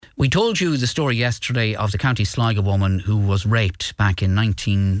We told you the story yesterday of the County Sligo woman who was raped back in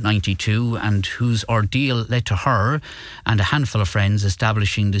 1992 and whose ordeal led to her and a handful of friends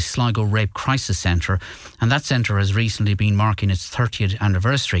establishing the Sligo Rape Crisis Centre, and that centre has recently been marking its 30th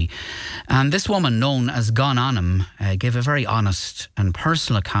anniversary. And this woman, known as Gan Ainm, gave a very honest and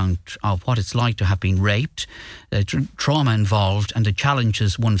personal account of what it's like to have been raped, the trauma involved and the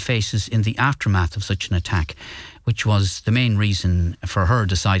challenges one faces in the aftermath of such an attack, which was the main reason for her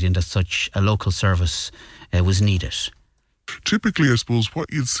deciding that such a local service was needed. Typically, I suppose,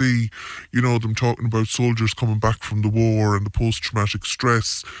 what you'd see, them talking about soldiers coming back from the war and the post-traumatic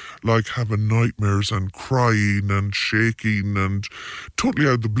stress, like having nightmares and crying and shaking, and totally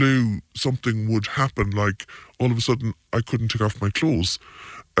out of the blue, something would happen, like all of a sudden I couldn't take off my clothes.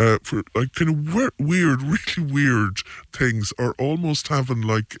 For like kind of weird, really weird things, or almost having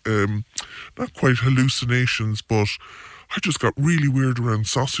like, not quite hallucinations, but I just got really weird around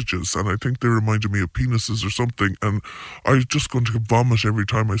sausages, and I think they reminded me of penises or something, and I was just going to vomit every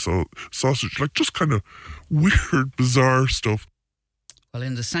time I saw sausage, like just kind of weird, bizarre stuff. Well,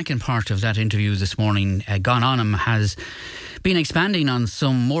 in the second part of that interview this morning, Gan Ainm has been expanding on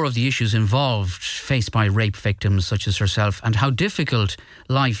some more of the issues involved faced by rape victims such as herself, and how difficult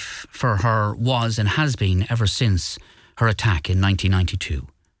life for her was and has been ever since her attack in 1992.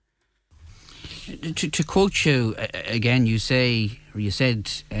 To quote you again, you said,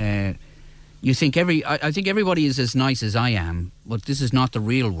 I think everybody is as nice as I am, but this is not the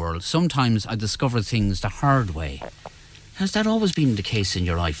real world. Sometimes I discover things the hard way. Has that always been the case in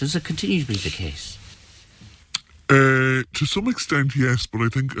your life? Does it continue to be the case? To some extent, yes, but I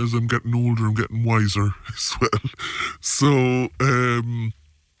think as I'm getting older, I'm getting wiser as well. So,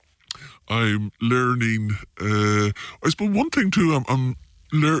 I'm learning. I suppose one thing too, one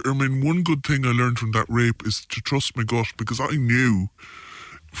good thing I learned from that rape is to trust my gut, because I knew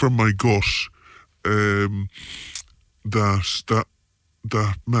from my gut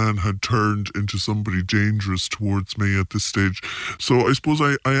that man had turned into somebody dangerous towards me at this stage. So I suppose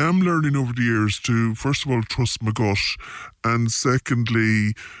I am learning over the years to, first of all, trust my gut, and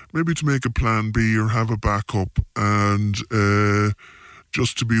secondly, maybe to make a plan B or have a backup, and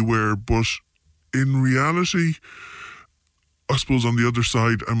just to be aware. But in reality, I suppose on the other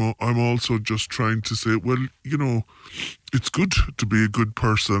side, I'm also just trying to say, well, it's good to be a good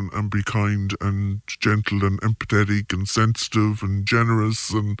person and be kind and gentle and empathetic and sensitive and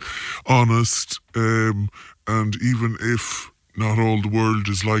generous and honest. And even if not all the world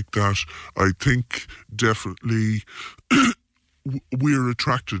is like that, I think definitely we're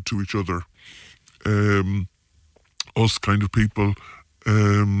attracted to each other. Us kind of people.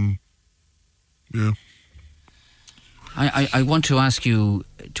 Yeah. I want to ask you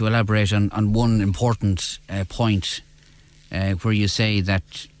to elaborate on one important point where you say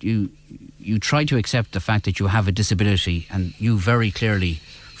that you try to accept the fact that you have a disability, and you very clearly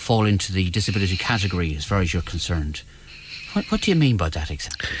fall into the disability category as far as you're concerned. What do you mean by that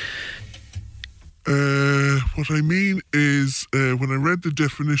exactly? What I mean is, when I read the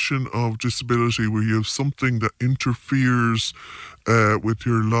definition of disability, where you have something that interferes with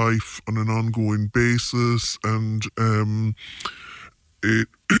your life on an ongoing basis, and it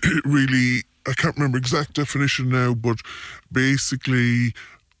really, I can't remember exact definition now, but basically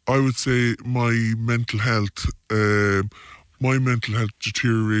I would say my mental health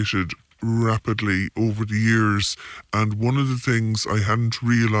deteriorated rapidly over the years, and one of the things I hadn't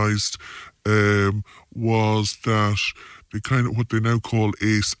realised was that the kind of what they now call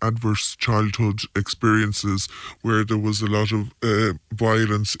ACE, adverse childhood experiences, where there was a lot of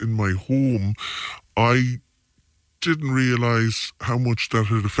violence in my home. I didn't realise how much that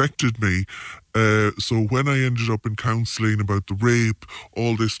had affected me. So when I ended up in counselling about the rape,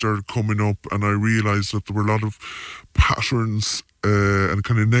 all this started coming up, and I realised that there were a lot of patterns and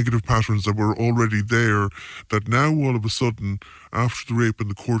kind of negative patterns that were already there, that now all of a sudden, after the rape and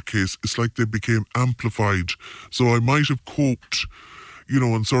the court case, it's like they became amplified. So I might have coped,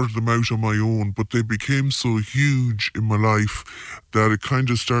 and sorted them out on my own, but they became so huge in my life that it kind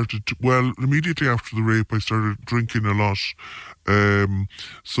of started to, immediately after the rape, I started drinking a lot.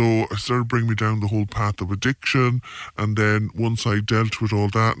 So I started bringing me down the whole path of addiction, and then once I dealt with all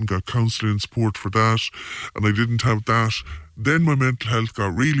that and got counselling and support for that, and I didn't have that, then my mental health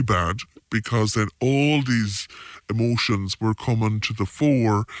got really bad, because then all these emotions were coming to the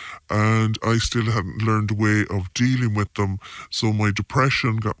fore, and I still hadn't learned a way of dealing with them. So my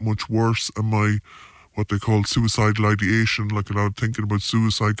depression got much worse, and my what they call suicidal ideation, like a lot of thinking about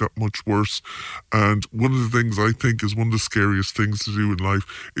suicide got much worse. And one of the things I think is one of the scariest things to do in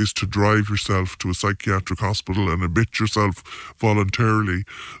life is to drive yourself to a psychiatric hospital and admit yourself voluntarily.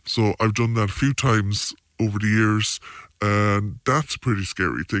 So I've done that a few times over the years, and that's a pretty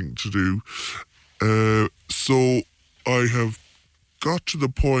scary thing to do. So I have got to the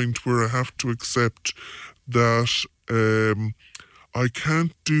point where I have to accept that I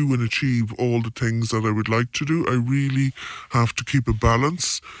can't do and achieve all the things that I would like to do. I really have to keep a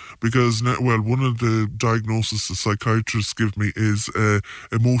balance because, one of the diagnoses the psychiatrists give me is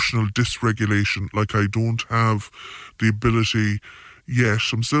emotional dysregulation. Like I don't have the ability yet.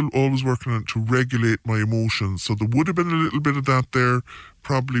 I'm still always working on it to regulate my emotions. So there would have been a little bit of that there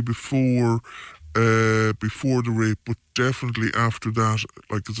probably before the rape, but definitely after that,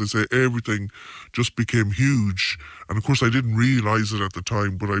 like as I say, everything just became huge. And of course I didn't realise it at the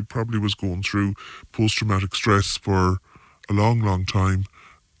time, but I probably was going through post-traumatic stress for a long time.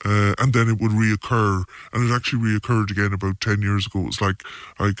 And then it would reoccur, and it actually reoccurred again about 10 years ago. It was like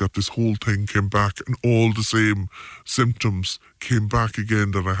I got this whole thing came back, and all the same symptoms came back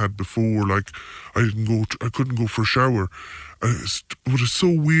again that I had before. Like I couldn't go for a shower. But it's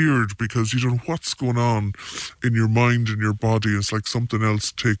so weird because you don't know what's going on in your mind and your body. It's like something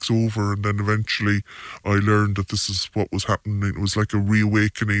else takes over, and then eventually I learned that this is what was happening. It was like a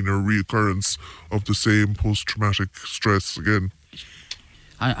reawakening or reoccurrence of the same post-traumatic stress again.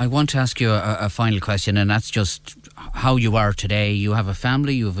 I want to ask you a final question, and that's just how you are today. You have a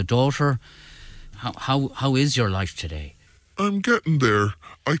family, you have a daughter. How is your life today? I'm getting there.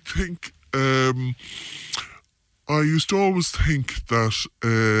 I think I used to always think that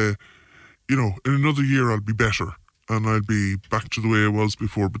in another year I'll be better and I'll be back to the way I was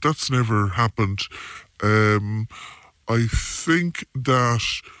before, but that's never happened. I think that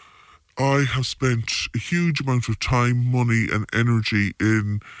I have spent a huge amount of time, money and energy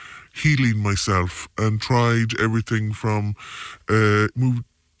in healing myself and tried everything from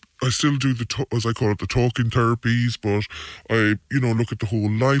I still do as I call it, the talking therapies, but I, look at the whole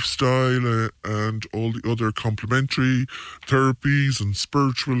lifestyle and all the other complementary therapies and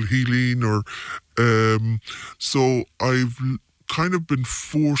spiritual healing. So I've kind of been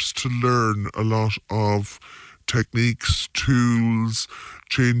forced to learn a lot of techniques, tools,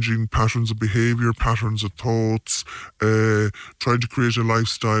 changing patterns of behaviour, patterns of thoughts, trying to create a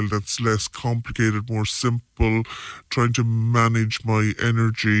lifestyle that's less complicated, more simple, trying to manage my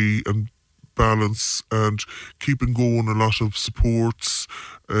energy and balance and keeping going a lot of supports.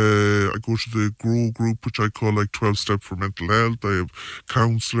 I go to the GROW group, which I call like 12 Step for Mental Health. I have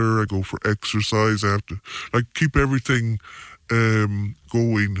counsellor, I go for exercise. I have to keep everything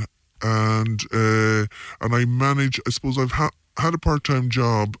going. And I manage, I suppose I've had a part-time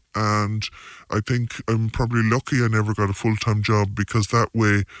job, and I think I'm probably lucky I never got a full-time job because that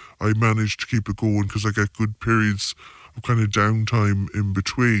way I managed to keep it going because I get good periods of kind of downtime in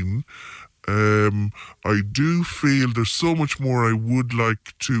between. I do feel there's so much more I would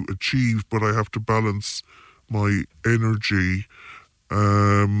like to achieve, but I have to balance my energy.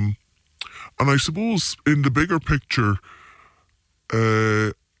 And I suppose in the bigger picture,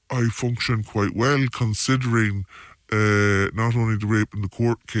 I function quite well considering not only the rape in the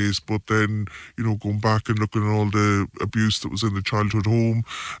court case, but then, going back and looking at all the abuse that was in the childhood home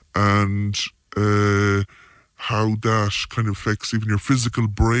and how that kind of affects even your physical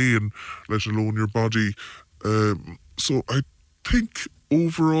brain, let alone your body. So I think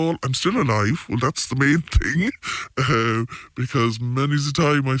overall I'm still alive. Well, that's the main thing, because many's the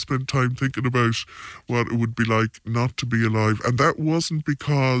time I spent time thinking about what it would be like not to be alive. And that wasn't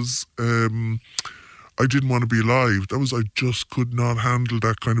because I didn't want to be alive. That was I just could not handle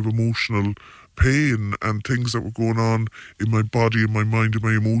that kind of emotional pain and things that were going on in my body, in my mind, in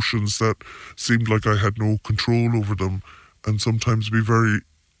my emotions that seemed like I had no control over them. And sometimes it'd be very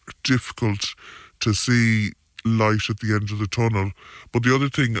difficult to see light at the end of the tunnel. But the other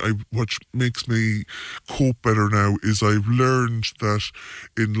thing which makes me cope better now is I've learned that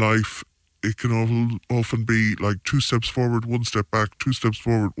in life it can often be like 2 steps forward, 1 step back, 2 steps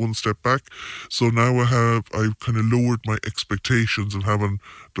forward, 1 step back. So now I've kind of lowered my expectations of having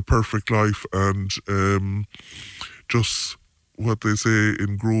the perfect life and just what they say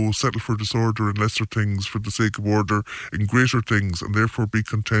in GROW, settle for disorder in lesser things for the sake of order in greater things, and therefore be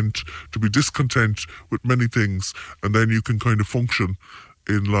content to be discontent with many things, and then you can kind of function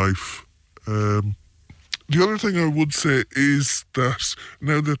in life. The other thing I would say is that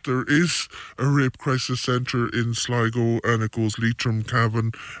now that there is a rape crisis centre in Sligo and it goes Leitrim,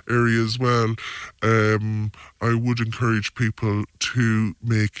 Cavan area as well, I would encourage people to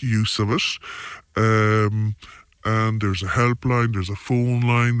make use of it. And there's a helpline, there's a phone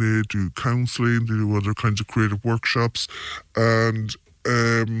line, they do counselling, they do other kinds of creative workshops. And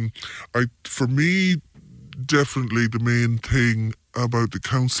for me, definitely the main thing about the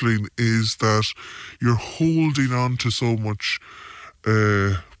counselling is that you're holding on to so much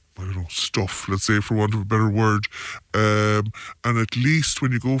I don't know, stuff, let's say, for want of a better word. And at least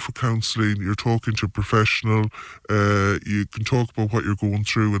when you go for counselling, you're talking to a professional. You can talk about what you're going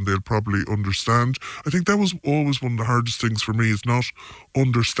through and they'll probably understand. I think that was always one of the hardest things for me, is not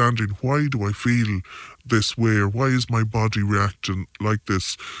understanding why do I feel this way, or why is my body reacting like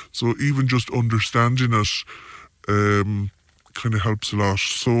this. So even just understanding it kind of helps a lot.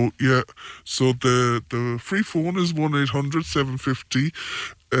 So yeah, so the free phone is 1-800-750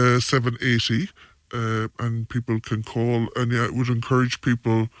 780, and people can call, and yeah, I would encourage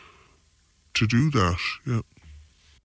people to do that. Yeah.